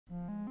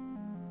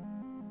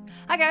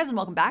Hi guys and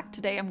welcome back.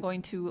 Today I'm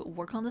going to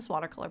work on this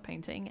watercolor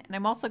painting, and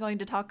I'm also going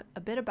to talk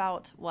a bit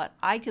about what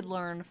I could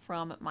learn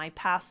from my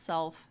past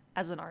self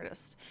as an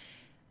artist.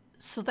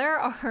 So there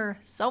are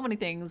so many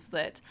things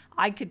that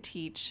I could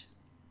teach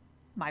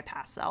my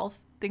past self,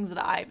 things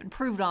that I've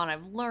improved on,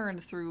 I've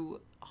learned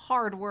through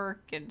hard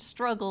work and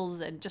struggles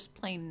and just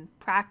plain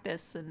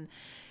practice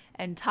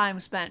and time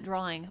spent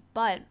drawing.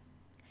 But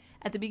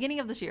at the beginning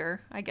of this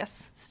year, I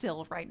guess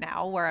still right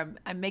now, where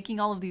I'm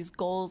making all of these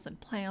goals and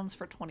plans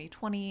for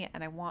 2020,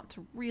 and I want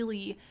to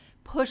really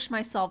push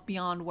myself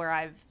beyond where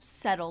I've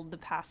settled the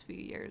past few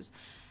years.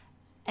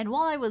 And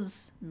while I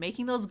was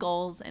making those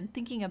goals and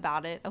thinking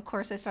about it, of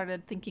course, I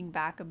started thinking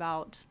back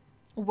about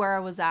where I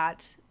was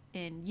at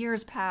in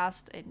years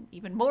past and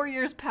even more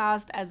years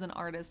past as an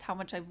artist, how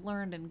much I've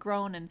learned and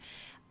grown. And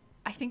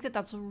I think that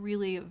that's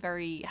really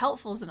very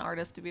helpful as an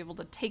artist to be able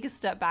to take a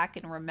step back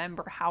and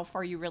remember how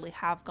far you really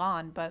have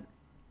gone. But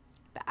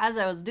as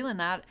I was doing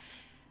that,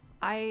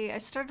 I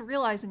started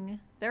realizing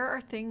there are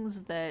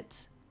things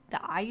that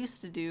I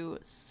used to do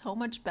so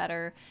much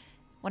better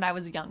when I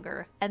was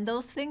younger, and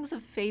those things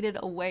have faded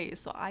away.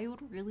 So I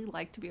would really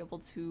like to be able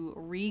to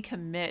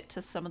recommit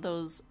to some of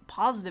those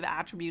positive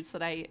attributes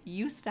that I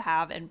used to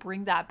have and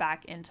bring that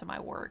back into my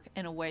work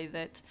in a way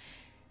that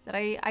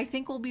I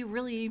think will be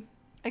really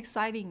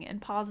exciting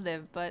and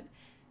positive. But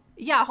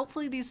yeah,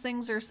 hopefully these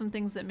things are some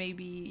things that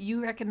maybe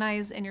you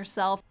recognize in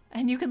yourself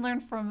and you can learn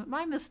from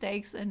my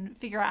mistakes and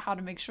figure out how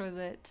to make sure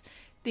that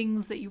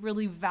things that you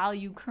really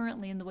value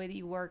currently in the way that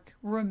you work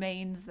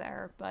remains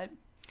there. But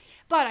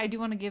I do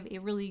want to give a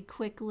really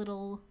quick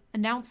little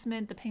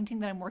announcement. The painting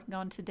that I'm working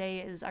on today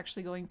is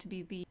actually going to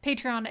be the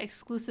Patreon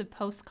exclusive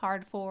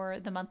postcard for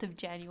the month of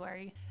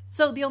January.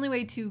 So the only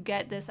way to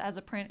get this as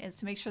a print is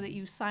to make sure that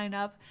you sign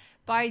up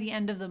by the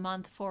end of the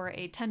month for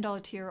a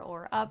 $10 tier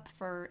or up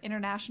for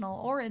international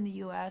or in the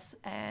US,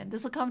 and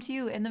this will come to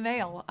you in the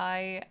mail.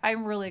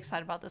 I'm really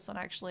excited about this one,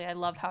 actually. I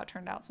loved how it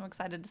turned out, so I'm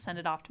excited to send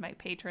it off to my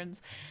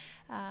patrons.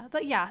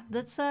 But yeah,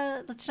 let's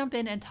jump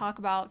in and talk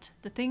about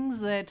the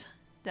things that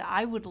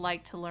I would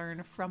like to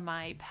learn from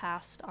my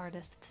past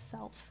artist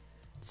self.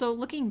 So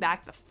looking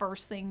back, the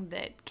first thing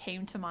that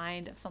came to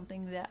mind of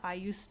something that I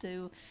used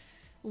to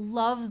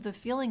love the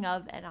feeling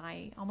of, and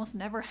I almost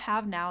never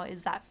have now,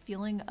 is that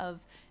feeling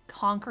of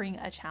conquering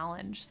a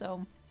challenge.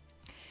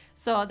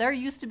 So there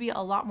used to be a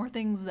lot more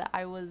things that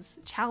I was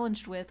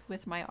challenged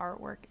with my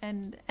artwork,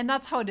 and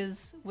that's how it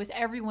is with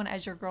everyone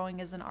as you're growing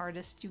as an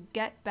artist. You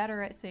get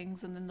better at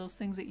things, and then those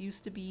things that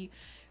used to be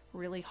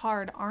really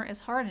hard aren't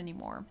as hard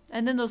anymore,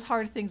 and then those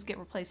hard things get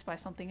replaced by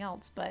something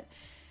else. But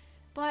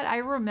I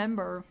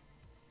remember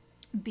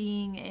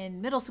being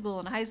in middle school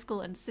and high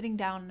school and sitting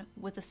down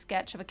with a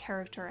sketch of a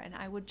character, and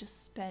I would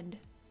just spend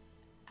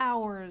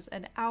hours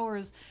and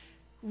hours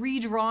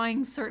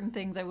redrawing certain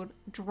things. I would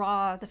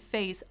draw the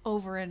face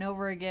over and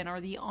over again,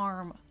 or the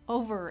arm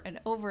over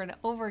and over and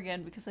over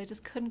again, because I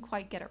just couldn't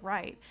quite get it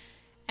right.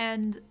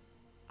 And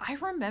I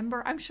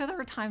remember, I'm sure there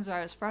were times where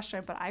I was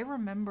frustrated, but I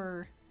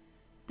remember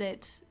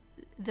that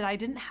I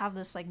didn't have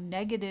this like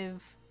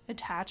negative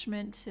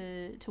attachment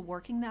to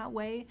working that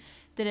way,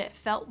 that it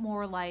felt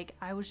more like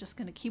I was just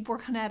going to keep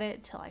working at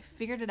it till I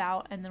figured it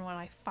out, and then when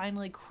I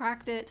finally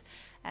cracked it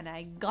and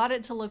I got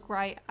it to look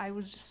right, I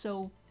was just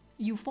so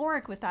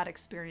euphoric with that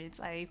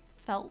experience. I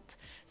felt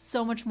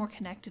so much more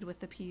connected with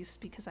the piece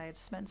because I had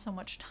spent so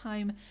much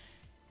time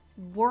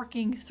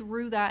working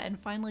through that and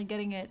finally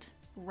getting it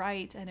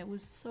right, and it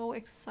was so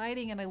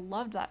exciting, and I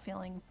loved that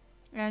feeling.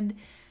 And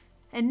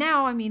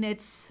now, I mean,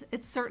 it's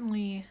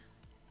certainly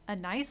a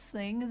nice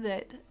thing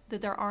that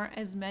there aren't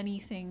as many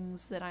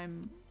things that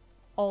I'm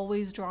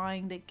always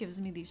drawing that gives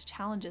me these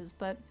challenges,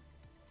 but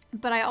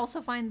I also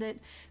find that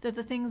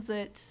the things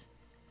that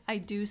I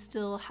do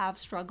still have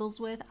struggles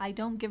with, I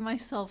don't give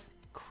myself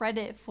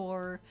credit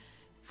for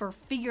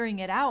figuring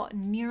it out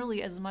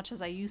nearly as much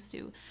as I used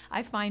to.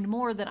 I find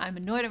more that I'm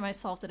annoyed at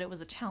myself that it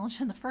was a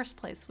challenge in the first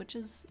place, which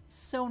is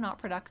so not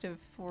productive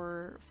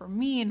for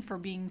me and for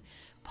being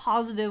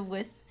positive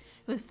with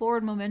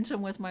forward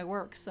momentum with my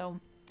work.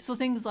 So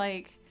things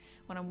like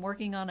when I'm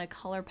working on a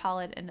color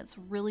palette and it's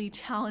really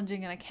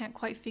challenging and I can't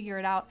quite figure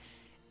it out,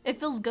 it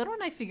feels good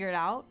when I figure it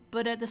out,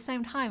 but at the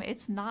same time,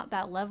 it's not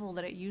that level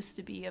that it used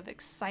to be of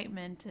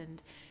excitement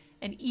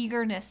and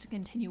eagerness to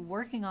continue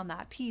working on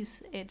that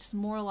piece. It's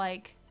more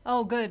like,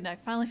 oh good, I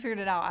finally figured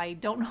it out. I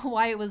don't know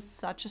why it was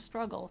such a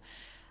struggle.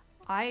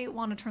 I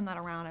want to turn that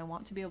around. I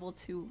want to be able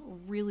to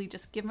really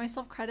just give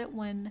myself credit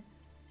when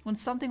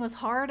something was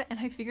hard and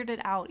I figured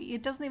it out.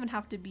 It doesn't even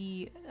have to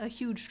be a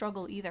huge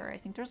struggle either. I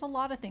think there's a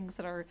lot of things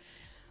that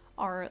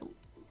are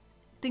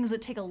things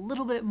that take a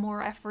little bit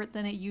more effort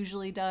than it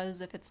usually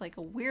does. If it's like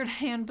a weird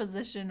hand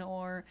position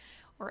or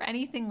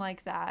anything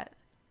like that,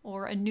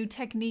 or a new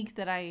technique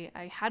that I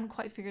hadn't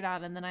quite figured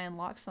out and then I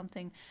unlocked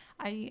something,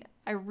 I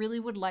really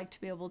would like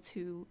to be able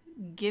to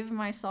give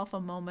myself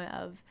a moment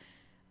of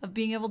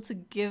being able to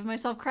give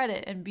myself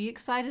credit and be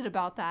excited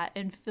about that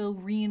and feel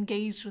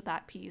re-engaged with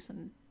that piece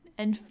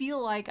and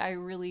feel like I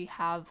really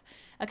have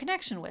a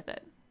connection with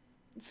it.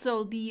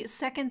 So the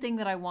second thing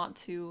that I want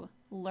to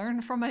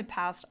learn from my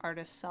past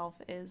artist self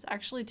is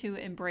actually to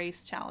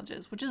embrace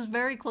challenges, which is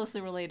very closely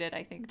related,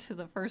 I think, to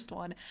the first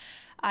one.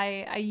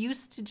 I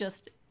used to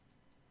just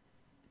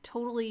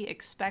totally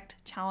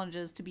expect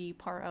challenges to be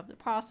part of the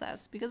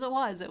process because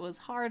it was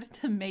hard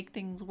to make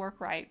things work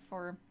right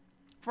for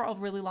a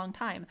really long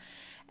time.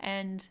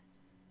 And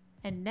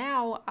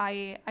now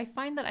I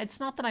find that it's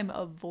not that I'm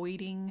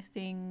avoiding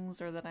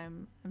things or that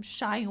I'm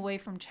shying away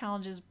from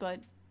challenges, but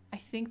I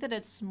think that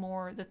it's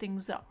more the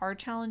things that are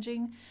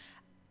challenging.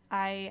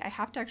 I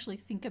have to actually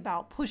think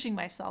about pushing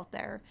myself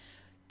there.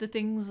 The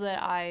things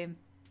that I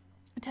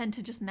tend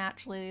to just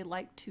naturally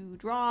like to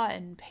draw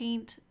and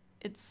paint,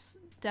 it's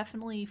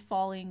definitely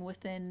falling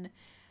within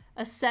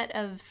a set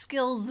of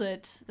skills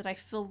that I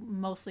feel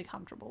mostly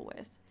comfortable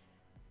with.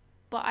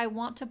 But I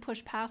want to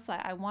push past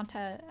that. I want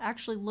to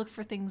actually look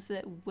for things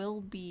that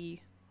will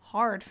be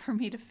hard for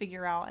me to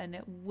figure out, and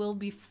it will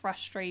be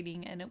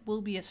frustrating and it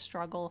will be a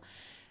struggle.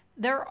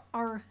 There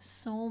are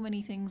so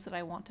many things that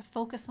I want to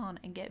focus on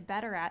and get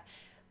better at,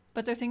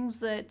 but they're things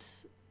that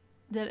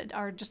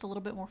are just a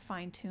little bit more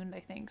fine-tuned, I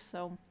think.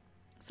 So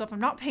if I'm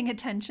not paying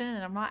attention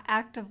and I'm not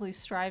actively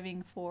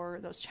striving for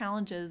those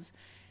challenges,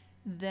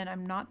 then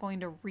I'm not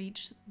going to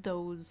reach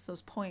those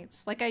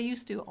points like I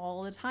used to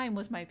all the time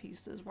with my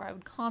pieces, where I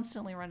would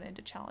constantly run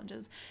into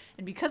challenges.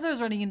 And because I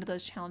was running into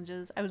those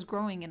challenges, I was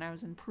growing and I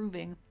was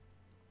improving.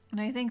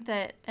 And I think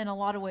that in a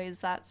lot of ways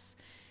that's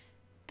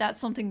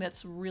something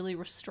that's really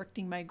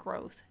restricting my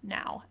growth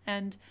now.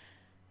 And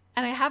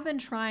I have been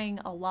trying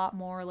a lot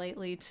more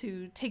lately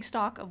to take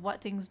stock of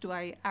what things do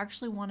I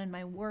actually want in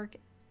my work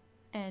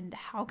and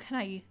how can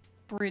I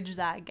bridge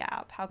that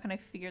gap? How can I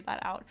figure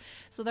that out?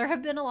 So there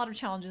have been a lot of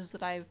challenges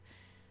that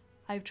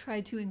I've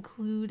tried to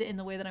include in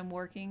the way that I'm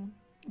working,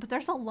 but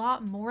there's a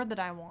lot more that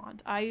I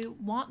want. I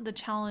want the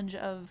challenge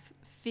of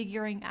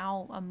figuring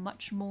out a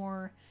much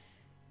more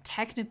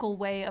technical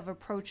way of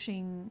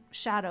approaching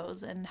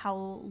shadows and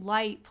how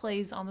light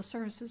plays on the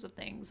surfaces of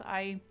things.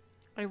 I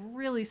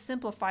really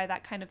simplify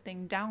that kind of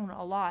thing down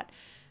a lot.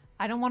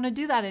 I don't want to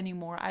do that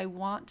anymore. I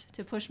want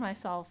to push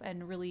myself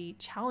and really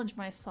challenge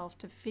myself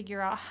to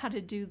figure out how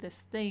to do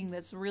this thing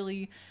that's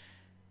really,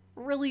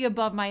 really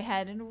above my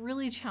head and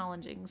really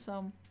challenging.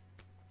 So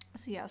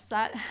yes,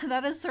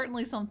 that is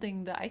certainly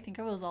something that I think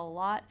I was a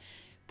lot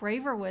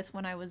braver with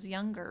when I was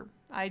younger.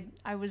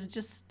 I was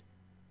just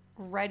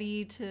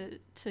ready to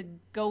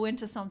go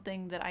into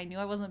something that I knew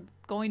I wasn't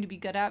going to be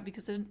good at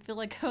because I didn't feel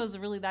like I was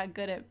really that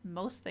good at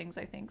most things,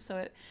 I think.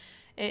 So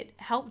it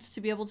helped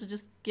to be able to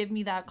just give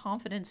me that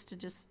confidence to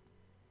just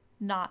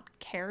not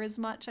care as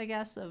much, I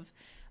guess, of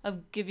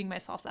giving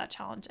myself that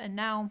challenge. And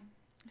now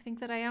I think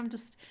that I am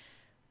just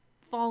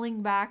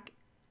falling back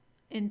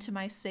into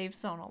my safe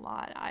zone a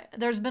lot.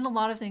 There's been a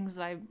lot of things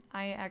that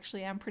I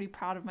actually am pretty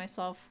proud of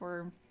myself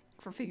for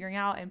figuring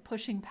out and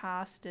pushing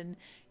past and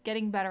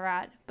getting better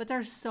at, but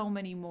there's so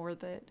many more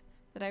that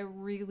I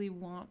really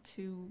want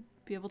to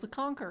be able to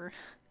conquer.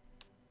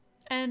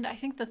 And I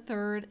think the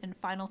third and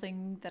final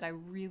thing that I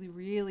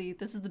really,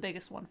 this is the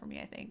biggest one for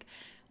me, I think,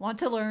 want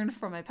to learn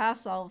from my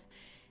past self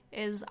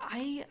is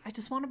I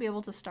just want to be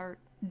able to start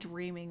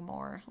dreaming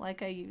more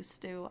like I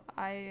used to.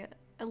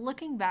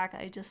 Looking back,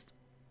 I just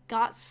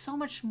got so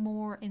much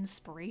more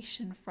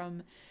inspiration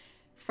from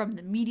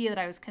the media that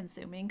I was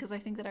consuming, because I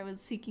think that I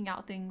was seeking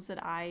out things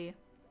that I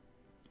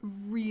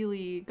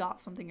really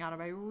got something out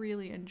of, I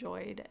really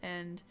enjoyed,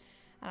 and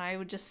I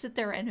would just sit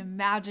there and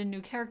imagine new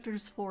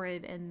characters for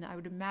it, and I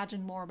would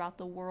imagine more about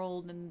the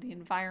world and the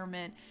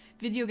environment.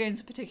 Video games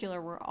in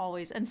particular were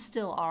always, and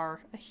still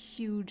are, a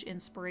huge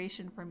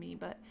inspiration for me.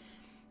 But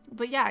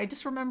yeah, I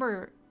just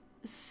remember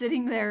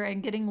sitting there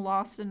and getting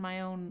lost in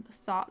my own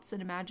thoughts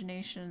and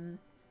imagination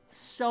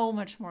so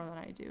much more than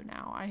I do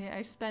now.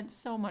 I spent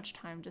so much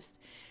time just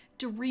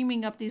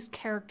dreaming up these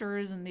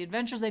characters and the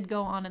adventures they'd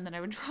go on, and then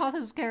I would draw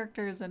those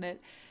characters, and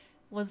it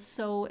was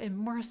so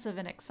immersive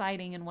and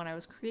exciting. And when I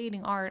was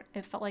creating art,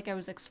 it felt like I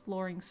was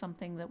exploring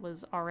something that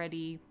was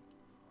already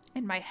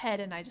in my head,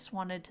 and I just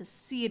wanted to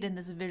see it in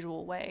this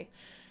visual way.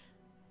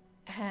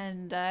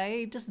 And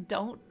I just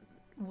don't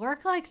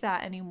work like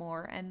that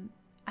anymore, and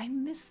I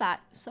miss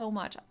that so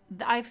much.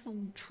 I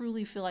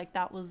truly feel like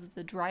that was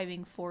the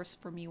driving force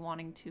for me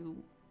wanting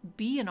to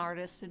be an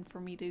artist and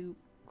for me to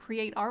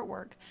create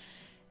artwork.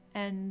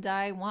 And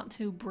I want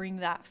to bring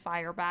that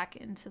fire back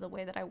into the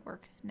way that I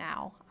work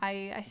now.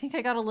 I think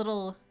I got a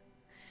little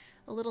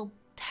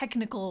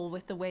technical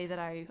with the way that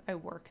I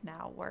work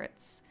now, where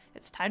it's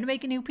time to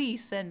make a new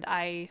piece, and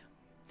I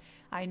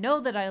know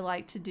that I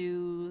like to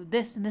do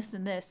this and this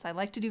and this. I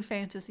like to do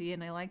fantasy,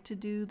 and I like to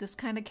do this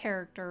kind of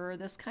character or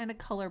this kind of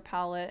color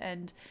palette,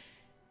 and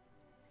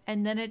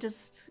then it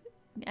just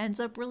ends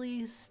up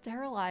really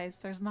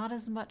sterilized. There's not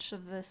as much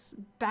of this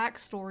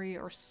backstory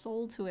or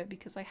soul to it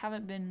because I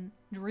haven't been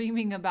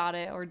dreaming about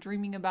it or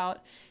dreaming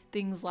about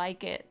things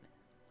like it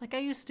like I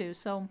used to.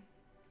 So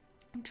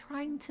I'm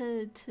trying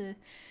to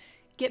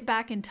get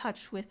back in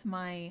touch with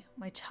my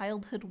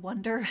childhood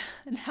wonder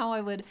and how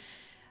I would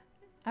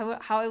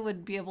how I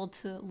would be able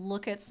to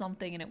look at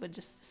something and it would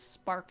just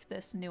spark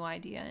this new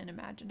idea and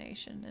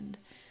imagination. And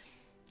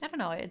I don't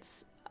know,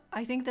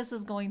 I think this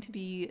is going to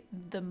be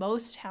the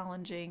most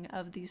challenging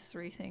of these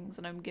three things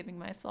that I'm giving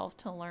myself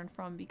to learn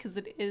from, because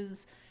it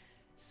is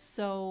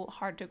so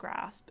hard to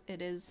grasp.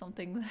 It is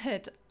something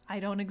that I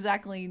don't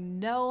exactly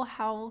know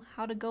how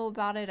to go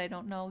about it. I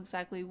don't know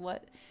exactly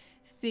what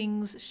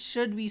things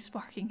should be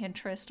sparking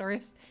interest, or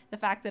if the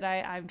fact that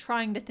I'm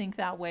trying to think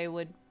that way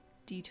would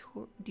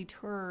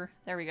deter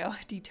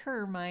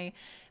my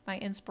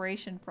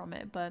inspiration from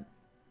it. But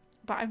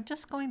I'm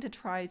just going to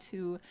try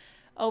to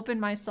open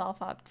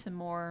myself up to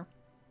more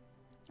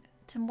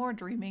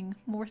dreaming,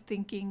 more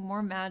thinking, more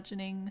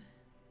imagining.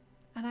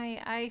 And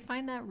I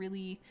find that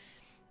really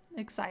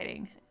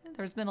exciting.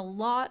 There's been a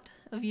lot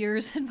of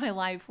years in my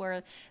life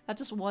where that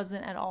just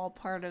wasn't at all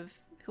part of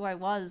who I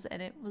was,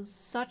 and it was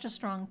such a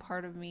strong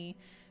part of me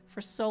for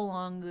so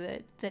long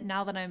that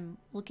now that I'm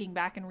looking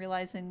back and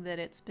realizing that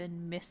it's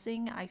been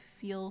missing, I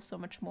feel so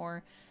much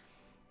more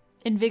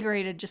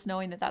invigorated just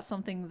knowing that that's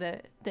something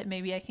that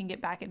maybe I can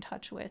get back in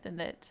touch with, and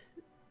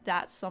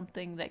that's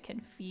something that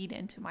can feed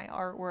into my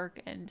artwork.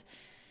 And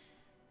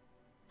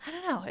I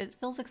don't know, it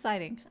feels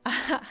exciting.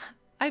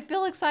 I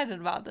feel excited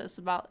about this,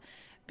 about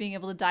being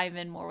able to dive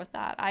in more with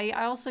that. I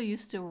also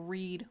used to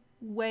read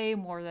way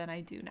more than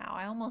I do now.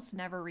 I almost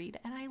never read,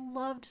 and I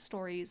loved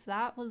stories.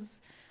 That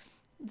was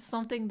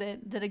something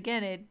that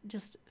again, it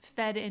just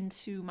fed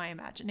into my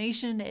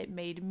imagination. It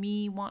made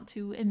me want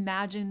to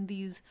imagine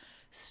these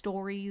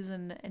stories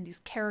and these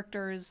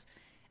characters.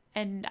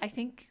 And I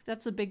think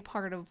that's a big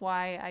part of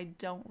why I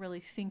don't really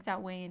think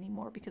that way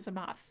anymore, because I'm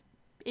not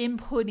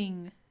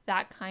inputting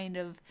that kind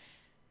of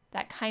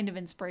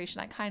inspiration,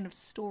 that kind of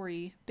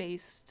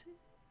story-based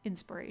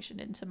inspiration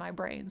into my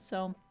brain.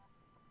 So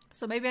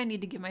maybe I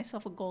need to give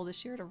myself a goal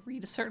this year to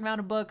read a certain amount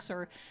of books,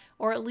 or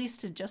at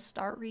least to just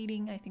start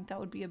reading. I think that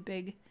would be a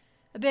big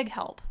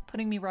help,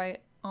 putting me right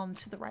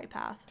onto the right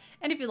path.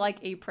 And if you like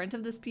a print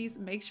of this piece,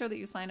 make sure that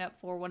you sign up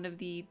for one of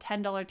the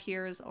 $10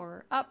 tiers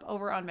or up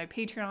over on my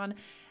Patreon.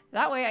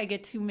 That way I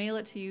get to mail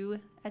it to you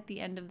at the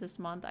end of this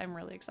month. I'm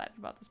really excited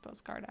about this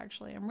postcard,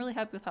 actually. I'm really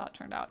happy with how it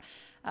turned out.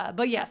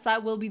 But yes,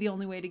 that will be the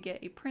only way to get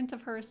a print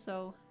of her,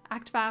 so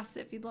act fast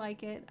if you'd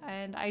like it.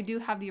 And I do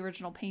have the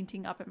original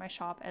painting up at my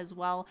shop as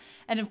well.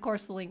 And of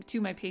course, the link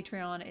to my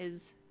Patreon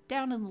is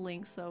down in the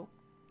link, so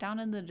down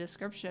in the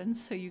description,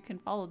 so you can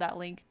follow that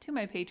link to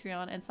my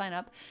Patreon and sign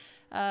up.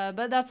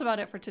 But that's about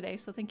it for today.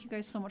 So thank you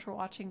guys so much for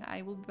watching.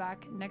 I will be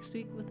back next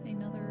week with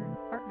another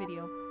art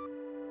video.